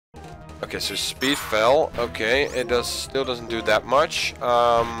Okay, so speed fell. Okay, it still doesn't do that much.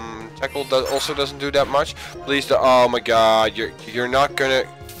 Tackle also doesn't do that much. Please, oh my God, you're not gonna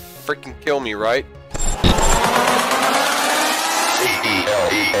freaking kill me, right?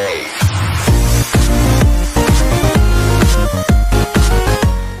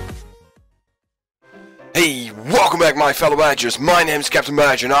 Hey, welcome back my fellow badgers. My name is Captain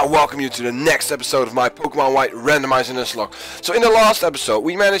Badger and I welcome you to the next episode of my Pokemon White randomizer NUZLOCKE. So in the last episode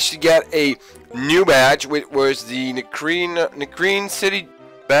we managed to get a new badge, which was the Necrene City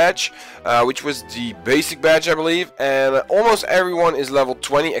badge, which was the basic badge I believe, and almost everyone is level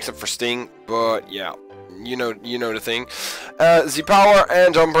 20 except for Sting, but yeah, you know the thing. Z-Power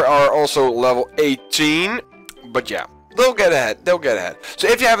and Jumper are also level 18, but yeah. They'll get ahead. So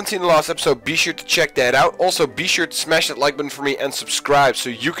if you haven't seen the last episode, be sure to check that out. Also, be sure to smash that like button for me and subscribe so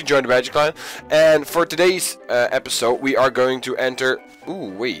you can join the Badger Clan. And for today's episode, we are going to enter... Ooh,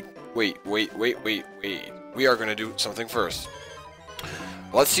 wait. We are going to do something first.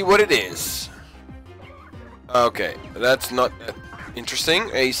 Let's see what it is. Okay, that's not that interesting.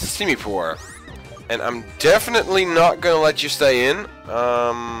 A Simipour. And I'm definitely not going to let you stay in.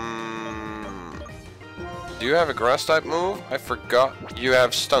 Do you have a grass type move? I forgot you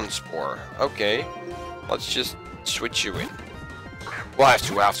have Stun Spore. Okay, let's just switch you in. We'll have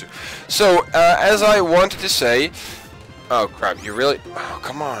to. So, as I wanted to say... Oh crap, you really... Oh,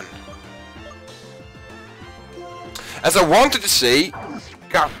 come on. As I wanted to say...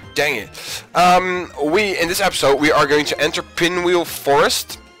 God dang it. In this episode, we are going to enter Pinwheel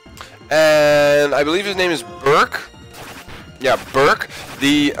Forest. And I believe his name is Burke. Yeah, Burke.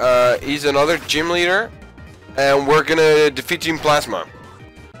 He's another gym leader. And we're gonna defeat Team Plasma.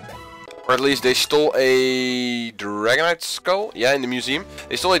 Or at least they stole a Dragonite skull. Yeah, in the museum.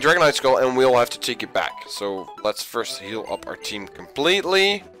 They stole a Dragonite skull and we'll have to take it back. So let's first heal up our team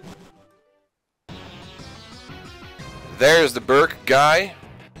completely. There's the Burke guy.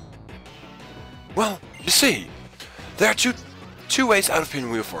 Well, you see, there are two ways out of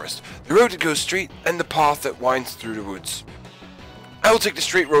Pinwheel Forest. The road that goes straight and the path that winds through the woods. I will take the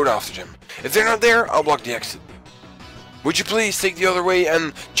straight road after them. If they're not there, I'll block the exit. Would you please take the other way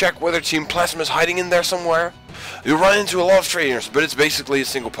and check whether Team Plasma is hiding in there somewhere? You'll run into a lot of trainers, but it's basically a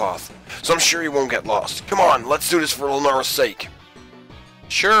single path. So I'm sure you won't get lost. Come on, let's do this for Lenara's sake.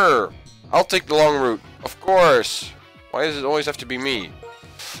 Sure, I'll take the long route. Of course. Why does it always have to be me?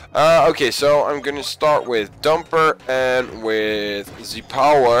 Okay, so I'm gonna start with Dumper and with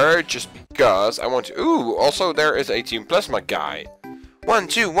Z-Power, just because I want to... Ooh, also there is a Team Plasma guy. 1,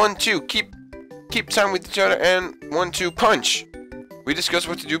 2, 1, 2, keep time with each other, and 1, 2, punch. We discussed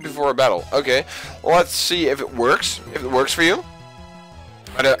what to do before a battle. Okay, let's see if it works. If it works for you.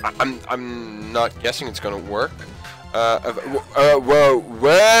 I'm not guessing it's gonna work. Whoa,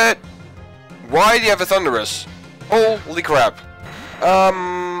 what? Why do you have a Thunderous? Holy crap.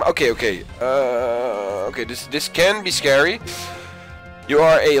 Okay, this can be scary. You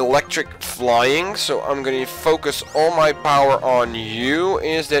are electric flying, so I'm gonna focus all my power on you.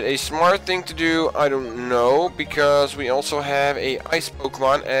 Is that a smart thing to do? I don't know, because we also have a ice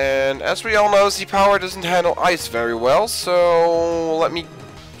Pokemon, and as we all know, Z-Power doesn't handle ice very well, so let me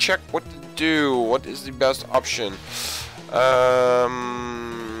check what to do. What is the best option?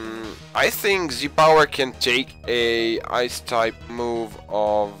 I think Z-Power can take a ice type move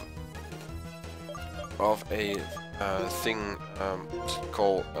of a thing what's it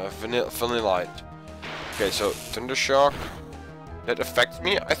called? Vanillite. Okay, so Thunder Shock. That affects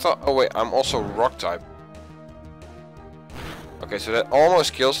me? I thought... Oh wait, I'm also Rock type. Okay, so that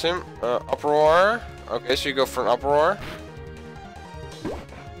almost kills him. Uproar. Okay, so you go for an Uproar.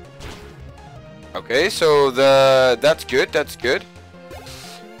 Okay, so that's good.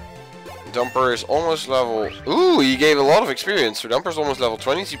 Dumper is almost level... Ooh, he gave a lot of experience. So Dumper's almost level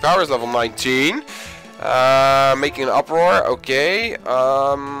 20. Z-Power is level 19. Making an Uproar, okay.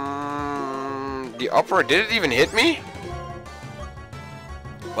 The Uproar, did it even hit me?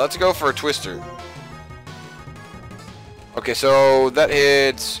 Let's go for a Twister. Okay, so that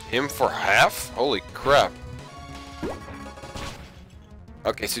hits him for half? Holy crap.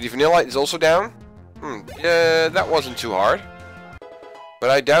 Okay, so the Vanillite is also down. Yeah, that wasn't too hard. But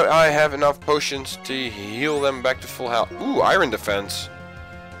I doubt I have enough potions to heal them back to full health. Ooh, Iron Defense.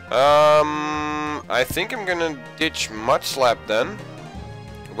 I think I'm gonna ditch Mud Slap then.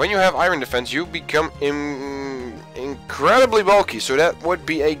 When you have Iron Defense, you become incredibly bulky, so that would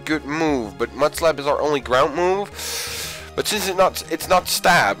be a good move. But Mud Slap is our only ground move. But since it's not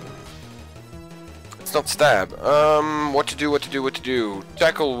stab. What to do?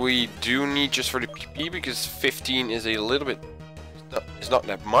 Tackle we do need just for the PP, because 15 is a little bit is not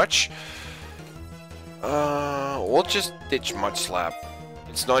that much. We'll just ditch Mud Slap.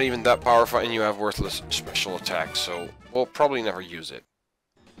 It's not even that powerful, and you have worthless special attacks, so we'll probably never use it.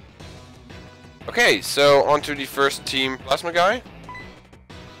 Okay, so on to the first team Plasma guy.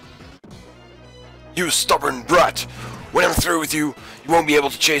 You stubborn brat! When I'm through with you, you won't be able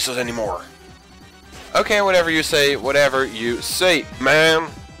to chase us anymore. Okay, whatever you say, man.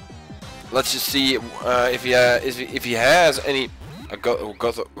 Let's just see if he has any. A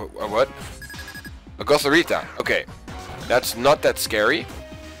Gothorita. Okay, that's not that scary.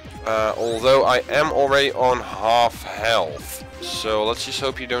 Although I am already on half health, so let's just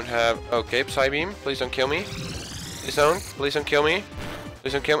hope you don't have. Okay, Psybeam, please don't kill me. Please don't kill me.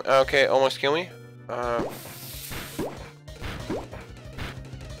 Please don't kill me. Okay, almost kill me.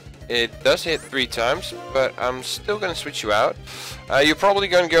 It does hit 3 times, but I'm still gonna switch you out. You're probably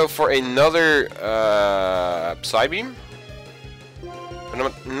gonna go for another Psybeam, but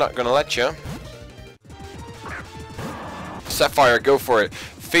I'm not gonna let you. Sapphire, go for it.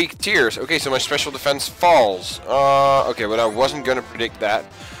 Fake tears. Okay, so my special defense falls. Okay, but I wasn't gonna predict that.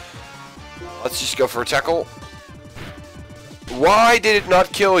 Let's just go for a tackle. Why did it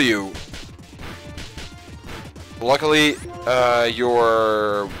not kill you? Luckily,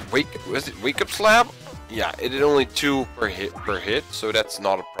 your wake up slab? Yeah, it did only 2 per hit, so that's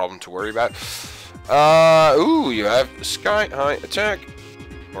not a problem to worry about. Ooh, you have sky high attack,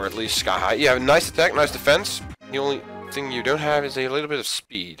 or at least sky high. You have a nice attack, nice defense. The only thing you don't have is a little bit of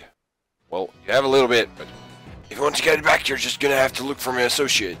speed. Well, you have a little bit, but if you want to get it back, you're just gonna have to look for my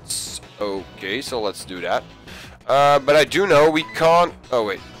associates. Okay, so let's do that. But I do know we can't. Oh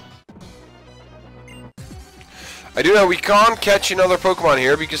wait. I do know we can't catch another Pokemon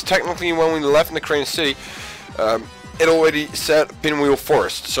here because technically when we left in the Crane City, it already said Pinwheel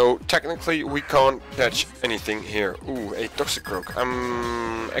Forest. So technically we can't catch anything here. Ooh, a Toxicroak.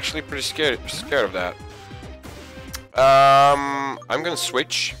 I'm actually pretty scared of that. I'm gonna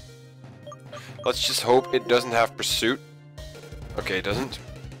switch. Let's just hope it doesn't have Pursuit. Okay, it doesn't.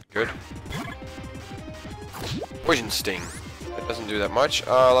 Good. Poison Sting. It doesn't do that much.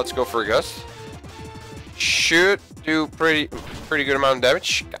 Let's go for a Gust. Should do pretty good amount of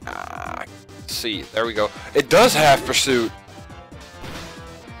damage. Let's see, there we go. It does have Pursuit.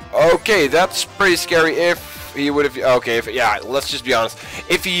 Okay, that's pretty scary. If he would have, okay, yeah, let's just be honest.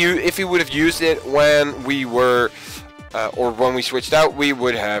 If he would have used it when we were, or when we switched out, we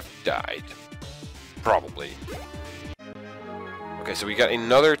would have died, probably. Okay, so we got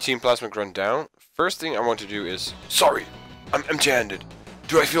another Team Plasmic run down. First thing I want to do is, sorry, I'm empty-handed.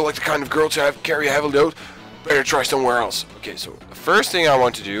 Do I feel like the kind of girl to carry a heavy load? Better try somewhere else. Okay, so the first thing I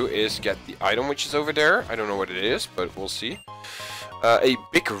want to do is get the item which is over there. I don't know what it is, but we'll see. A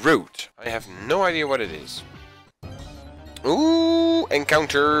big root. I have no idea what it is. Ooh,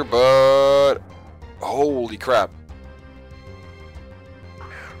 encounter, but holy crap.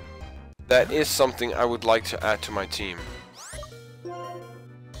 That is something I would like to add to my team.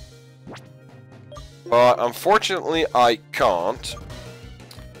 But unfortunately I can't.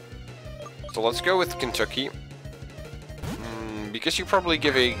 So let's go with Kentucky. Because you probably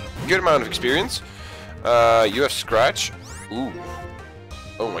give a good amount of experience. You have Scratch. Ooh.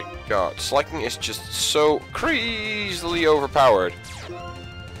 Oh my god. Slaking is just so crazily overpowered.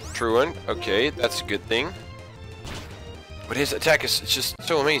 Truant. Okay, that's a good thing. But his attack is just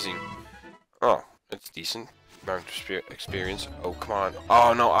so amazing. Oh, it's decent. Amount of experience. Oh, come on.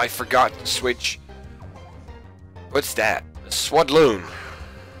 Oh no, I forgot to switch. What's that? Swadloon.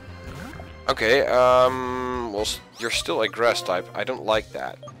 Okay, well, you're still a grass type. I don't like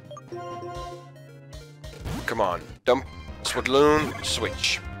that. Come on, dump Swadloon,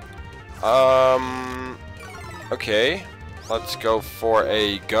 switch. Okay, let's go for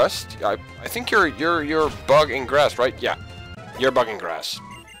a Gust. I think you're bug and grass, right? Yeah, you're bug and grass.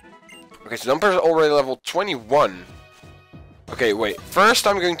 Okay, so Dumper is already level 21. Okay, wait. First,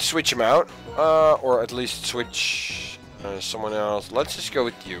 I'm going to switch him out, or at least switch someone else. Let's just go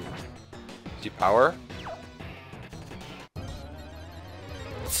with you. Power.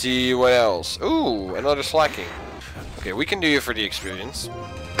 Let's see what else. Ooh, another Slacking. Okay, we can do you for the experience.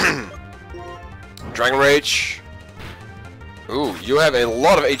 Dragon Rage. Ooh, you have a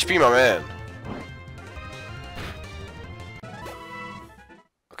lot of HP, my man.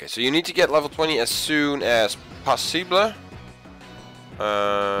 Okay, so you need to get level 20 as soon as possible.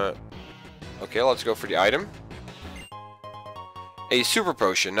 Okay, let's go for the item. A super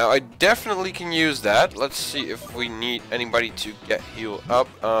potion. Now I definitely can use that. Let's see if we need anybody to get healed up.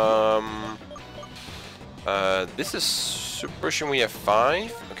 This is super potion. We have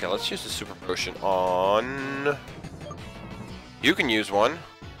 5. Okay, let's use the super potion on You can use one.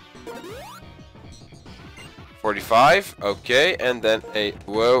 45. Okay, and then a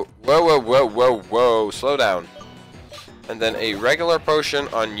whoa, whoa, whoa, whoa, whoa, whoa. Slow down. And then a regular potion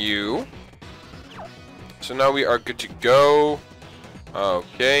on you. So now we are good to go.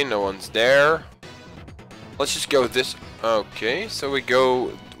 Okay, no one's there. Let's just go this. Okay, so we're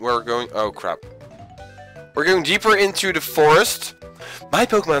going. Oh crap. We're going deeper into the forest. My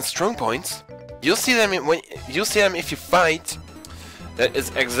Pokemon's strong points. You'll see them you'll see them if you fight. That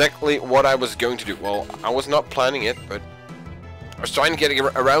is exactly what I was going to do. Well, I was not planning it, but I was trying to get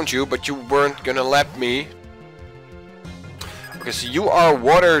around you, but you weren't gonna let me. Okay, so you are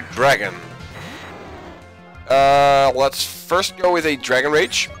Water Dragon. Let's first go with a Dragon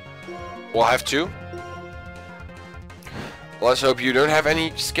Rage. We'll have to. Let's hope you don't have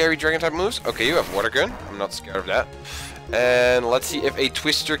any scary Dragon type moves. Okay, you have Water Gun. I'm not scared of that. And let's see if a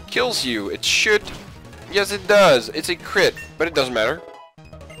Twister kills you. It should. Yes, it does. It's a crit, but it doesn't matter.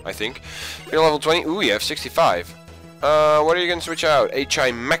 I think. You're level 20. Ooh, you have 65. What are you gonna switch out? A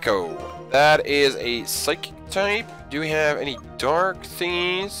Chimecho. That is a Psychic type. Do we have any dark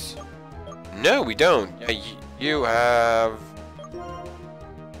thingies? No, we don't. Yeah, you have.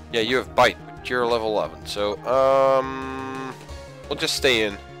 Yeah, you have Bite, but you're level 11. So, we'll just stay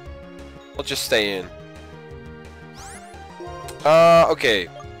in. We'll just stay in. Okay.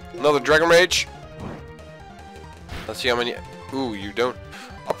 Another Dragon Rage. Let's see how many. Ooh, you don't.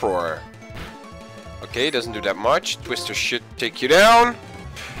 Uproar. Okay, doesn't do that much. Twister should take you down.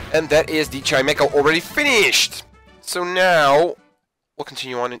 And that is the Chimecho already finished. So now we'll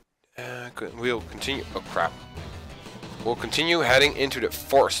continue on. We'll continue. Oh crap. We'll continue heading into the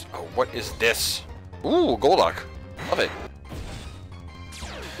forest. Oh, what is this? Ooh, Golduck. Love it.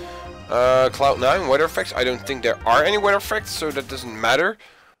 Cloud 9 weather effects. I don't think there are any weather effects, so that doesn't matter.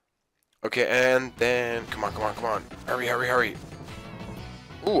 Okay, and then come on, come on, come on. Hurry, hurry, hurry.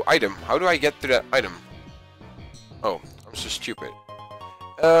 Ooh, item. How do I get to that item? Oh, I'm so stupid.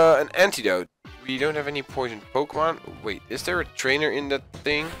 An antidote. We don't have any poison Pokemon. Wait, is there a trainer in that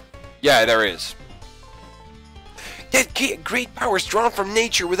thing? Yeah, there is. Get great powers drawn from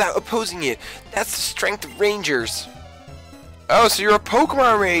nature without opposing it. That's the strength of rangers. Oh, so you're a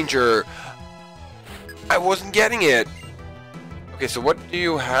Pokemon Ranger. I wasn't getting it. Okay, so what do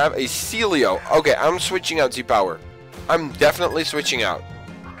you have? A Celio. Okay, I'm switching out Z-Power. I'm definitely switching out.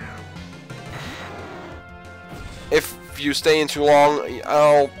 If you stay in too long,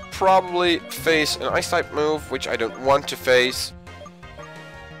 I'll probably face an Ice-type move, which I don't want to face.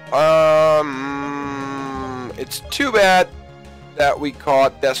 It's too bad that we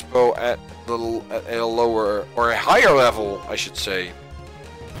caught Despo at a lower or a higher level, I should say.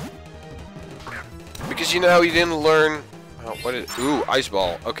 Because you know he didn't learn. Oh, what is? Ooh, Ice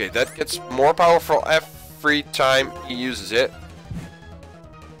Ball. Okay, that gets more powerful every time he uses it.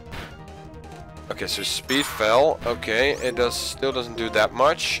 Okay, so speed fell. Okay, it still doesn't do that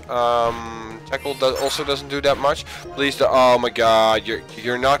much. Tackle also doesn't do that much. Please, oh my God,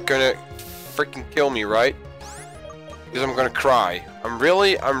 you're not gonna freaking kill me, right? Because I'm gonna cry. I'm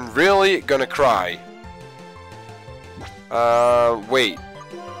really gonna cry. Wait.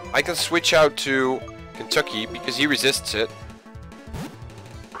 I can switch out to Kentucky because he resists it.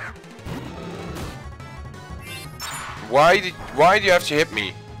 Why do you have to hit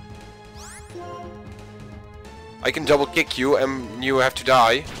me? I can double kick you and you have to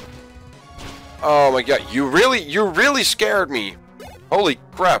die. Oh my God, you really scared me. Holy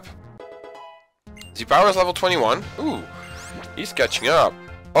crap. Z-Power is level 21. Ooh, he's catching up.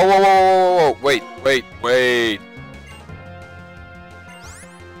 Oh, whoa, whoa, whoa, whoa, wait.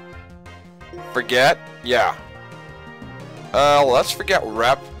 Forget? Yeah. Let's forget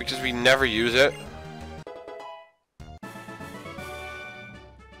Rep because we never use it.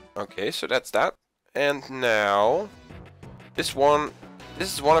 Okay, so that's that. And now, this is one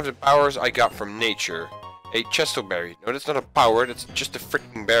of the powers I got from nature. A Chesto Berry. No, that's not a power, that's just a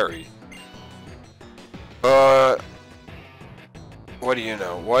freaking berry. But what do you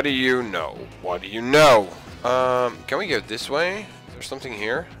know? What do you know? What do you know? Can we go this way? Is there something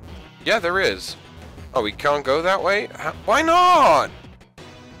here? Yeah, there is. Oh, we can't go that way? Why not?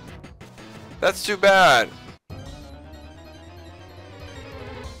 That's too bad.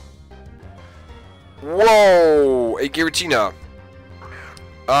 Whoa! A Giratina.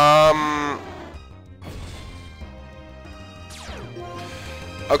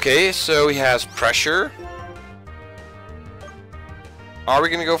 Okay, so he has pressure. Are we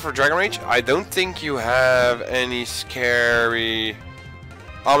gonna go for Dragon Rage? I don't think you have any scary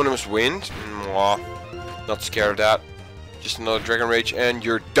Ominous Wind. Mwah. Not scared of that. Just another Dragon Rage and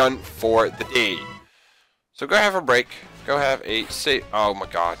you're done for the day. So go have a break. Go have a save. Oh my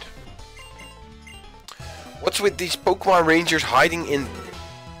god. What's with these Pokemon Rangers hiding in...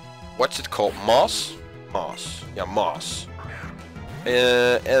 What's it called? Moss? Moss. Yeah, moss.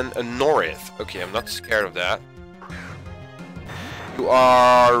 And a Norith. Okay, I'm not scared of that. You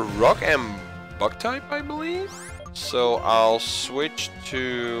are Rock and Bug type, I believe? So I'll switch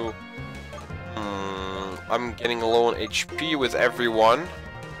to... I'm getting low on HP with everyone.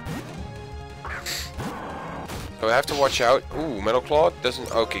 So I have to watch out. Ooh, Metal Claw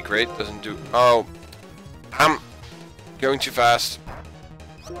doesn't... Okay, great. Doesn't do... Oh. I'm going too fast.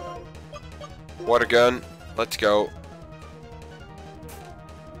 Water gun. Let's go.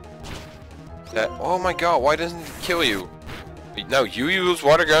 Oh my god, why doesn't it kill you? No, you use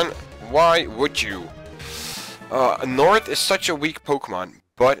water gun. Why would you? North is such a weak Pokemon,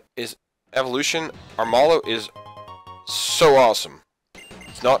 but his evolution, Armaldo, is so awesome.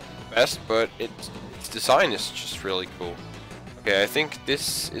 It's not the best, but its design is just really cool. Okay, I think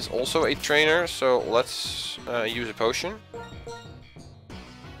this is also a trainer, so let's use a potion.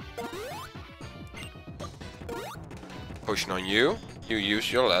 Potion on you. You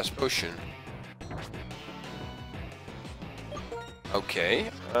use your last potion.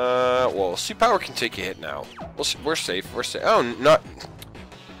 Okay. Well, Sea Power can take a hit now. We're safe. We're safe. Oh, not.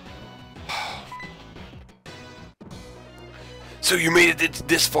 So you made it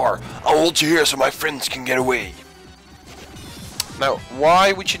this far. I'll hold you here so my friends can get away. Now,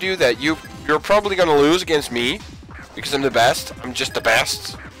 why would you do that? You're probably gonna lose against me because I'm the best. I'm just the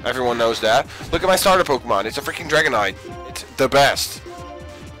best. Everyone knows that. Look at my starter Pokemon. It's a freaking Dragonite. It's the best.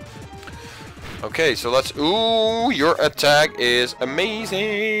 Okay, so let's... Ooh, your attack is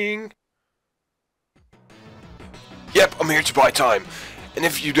amazing. Yep, I'm here to buy time. And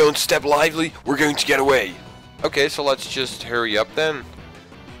if you don't step lively, we're going to get away. Okay, so let's just hurry up then.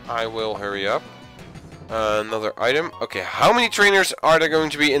 I will hurry up. Another item. Okay, how many trainers are there going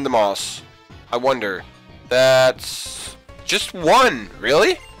to be in the moss? I wonder. That's... just one.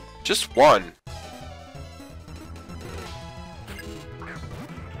 Really? Just one.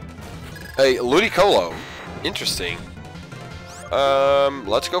 Hey, Ludicolo. Interesting.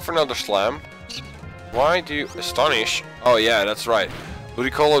 Let's go for another slam. Why do you... Astonish? Oh yeah, that's right.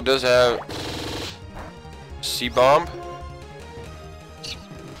 Ludicolo does have... C-Bomb.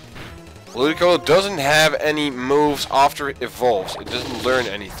 Ludicolo doesn't have any moves after it evolves. It doesn't learn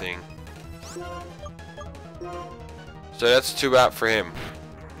anything. So that's too bad for him.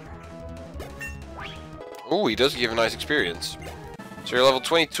 Ooh, he does give a nice experience. So you're level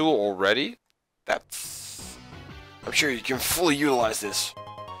 22 already? That's... I'm sure you can fully utilize this.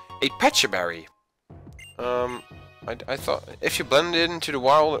 A Pechaberry. I thought if you blend it into the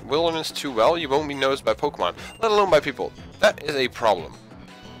wilderness too well, you won't be noticed by Pokemon, let alone by people. That is a problem.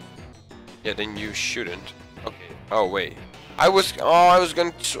 Yeah, then you shouldn't. Okay. Oh wait. I was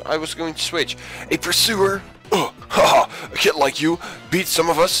going to switch. A pursuer? Haha! A kid like you beat some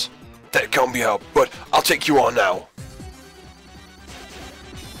of us? That can't be helped, but I'll take you on now.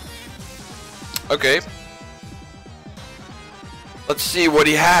 Okay. Let's see what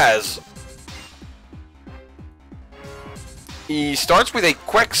he has. He starts with a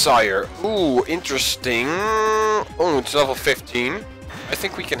Quagsire. Ooh, interesting. Oh, it's level 15. I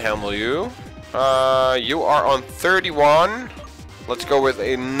think we can handle you. You are on 31. Let's go with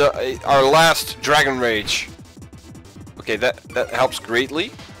our last Dragon Rage. Okay, that helps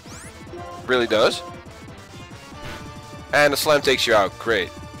greatly. Really does. And the slam takes you out. Great.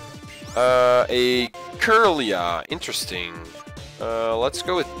 A Curlia. Interesting. Let's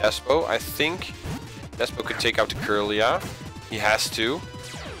go with Despo. I think Despo could take out the Curlia. He has to.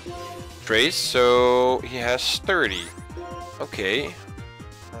 Trace, so he has 30. Okay.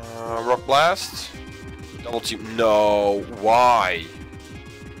 Rock Blast. Double team. No. Why?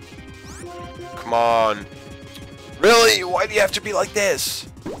 Come on. Really? Why do you have to be like this?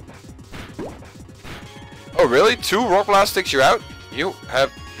 Oh, really? 2 Rock Blast takes you out? You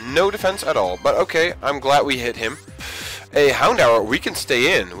have no defense at all. But okay, I'm glad we hit him. A Houndour, we can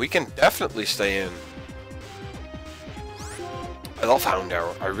stay in. We can definitely stay in. I love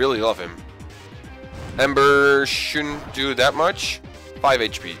Houndour. I really love him. Ember shouldn't do that much. 5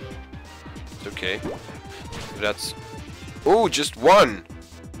 HP. It's okay. That's... Ooh, just 1.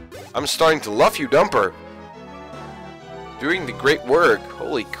 I'm starting to love you, Dumper. Doing the great work.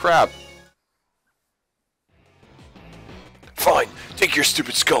 Holy crap. Fine. Take your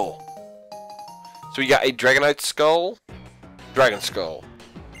stupid skull. So we got a Dragonite Skull. Dragon Skull.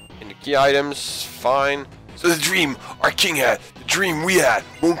 In the key items, fine. So the dream our king had, the dream we had,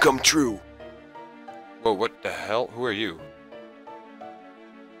 won't come true. Whoa, what the hell? Who are you?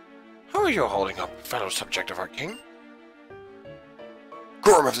 How are you holding up, fellow subject of our king?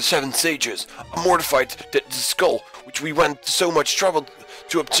 Gorm of the Seven Sages, I'm mortified that the skull, which we went to so much trouble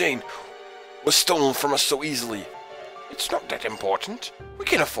to obtain, was stolen from us so easily. It's not that important. We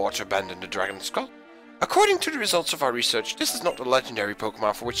can afford to abandon the Dragon Skull. According to the results of our research, this is not the legendary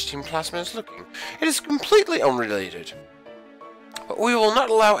Pokemon for which Team Plasma is looking. It is completely unrelated. But we will not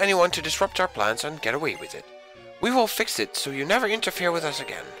allow anyone to disrupt our plans and get away with it. We will fix it so you never interfere with us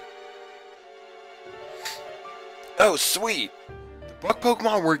again. Oh, sweet! The bug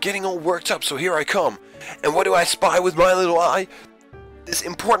Pokemon were getting all worked up, so here I come. And what do I spy with my little eye? This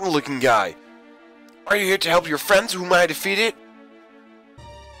important looking guy. Are you here to help your friends whom I defeated?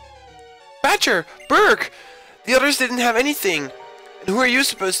 Badger! Burke! The others didn't have anything. And who are you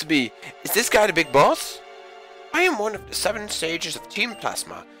supposed to be? Is this guy the big boss? I am one of the 7 sages of Team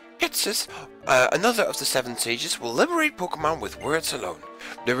Plasma. Gets this, another of the 7 sages will liberate Pokemon with words alone.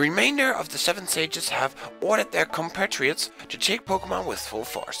 The remainder of the 7 sages have ordered their compatriots to take Pokemon with full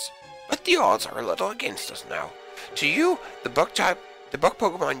force. But the odds are a little against us now. To you, the bug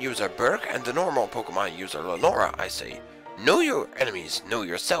Pokemon user Burke and the normal Pokemon user Lenora, I say, know your enemies, know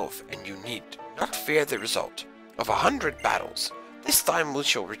yourself, and you need not fear the result of 100 battles. This time we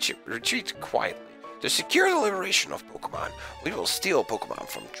shall retreat quietly. To secure the liberation of Pokemon, we will steal Pokemon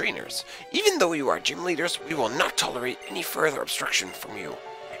from trainers. Even though you are gym leaders, we will not tolerate any further obstruction from you.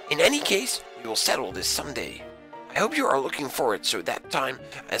 In any case, we will settle this someday. I hope you are looking forward to that time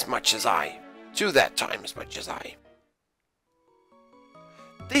as much as I.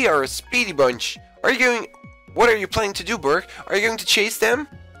 They are a speedy bunch. What are you planning to do, Burke? Are you going to chase them?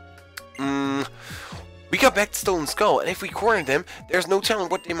 We got back to Stolen Skull, and if we corner them, there's no telling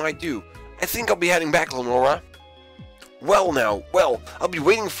what they might do. I think I'll be heading back, Lenora. Well, I'll be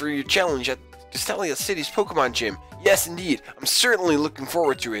waiting for your challenge at Castelia City's Pokemon Gym. Yes, indeed. I'm certainly looking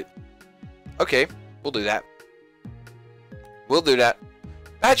forward to it. Okay, we'll do that.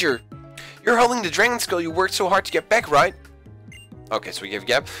 Badger, you're holding the Dragon Skull you worked so hard to get back, right? Okay, so we gave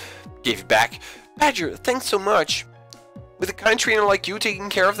it back. Badger, thanks so much. With a kind trainer like you taking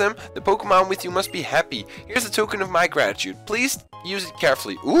care of them, the Pokemon with you must be happy. Here's a token of my gratitude. Please use it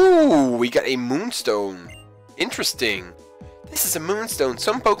carefully. Ooh, we got a Moonstone. Interesting. This is a Moonstone.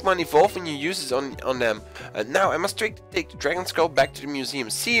 Some Pokemon evolve when you use it on them. Now, I must take the Dragon Skull back to the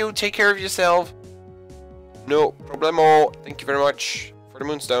museum. See you. Take care of yourself. No problemo. Thank you very much for the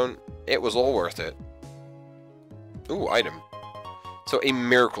Moonstone. It was all worth it. Ooh, item. So, a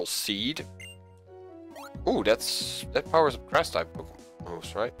Miracle Seed. Ooh, that powers up grass type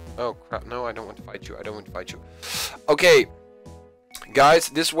Pokemon, right? Oh crap, no, I don't want to fight you. Okay, guys,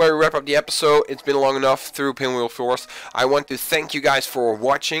 this is where we wrap up the episode. It's been long enough through Pinwheel Forest. I want to thank you guys for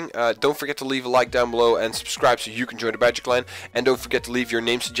watching. Don't forget to leave a like down below and subscribe so you can join the Badger Clan. And don't forget to leave your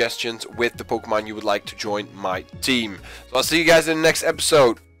name suggestions with the Pokemon you would like to join my team. So I'll see you guys in the next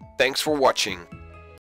episode. Thanks for watching.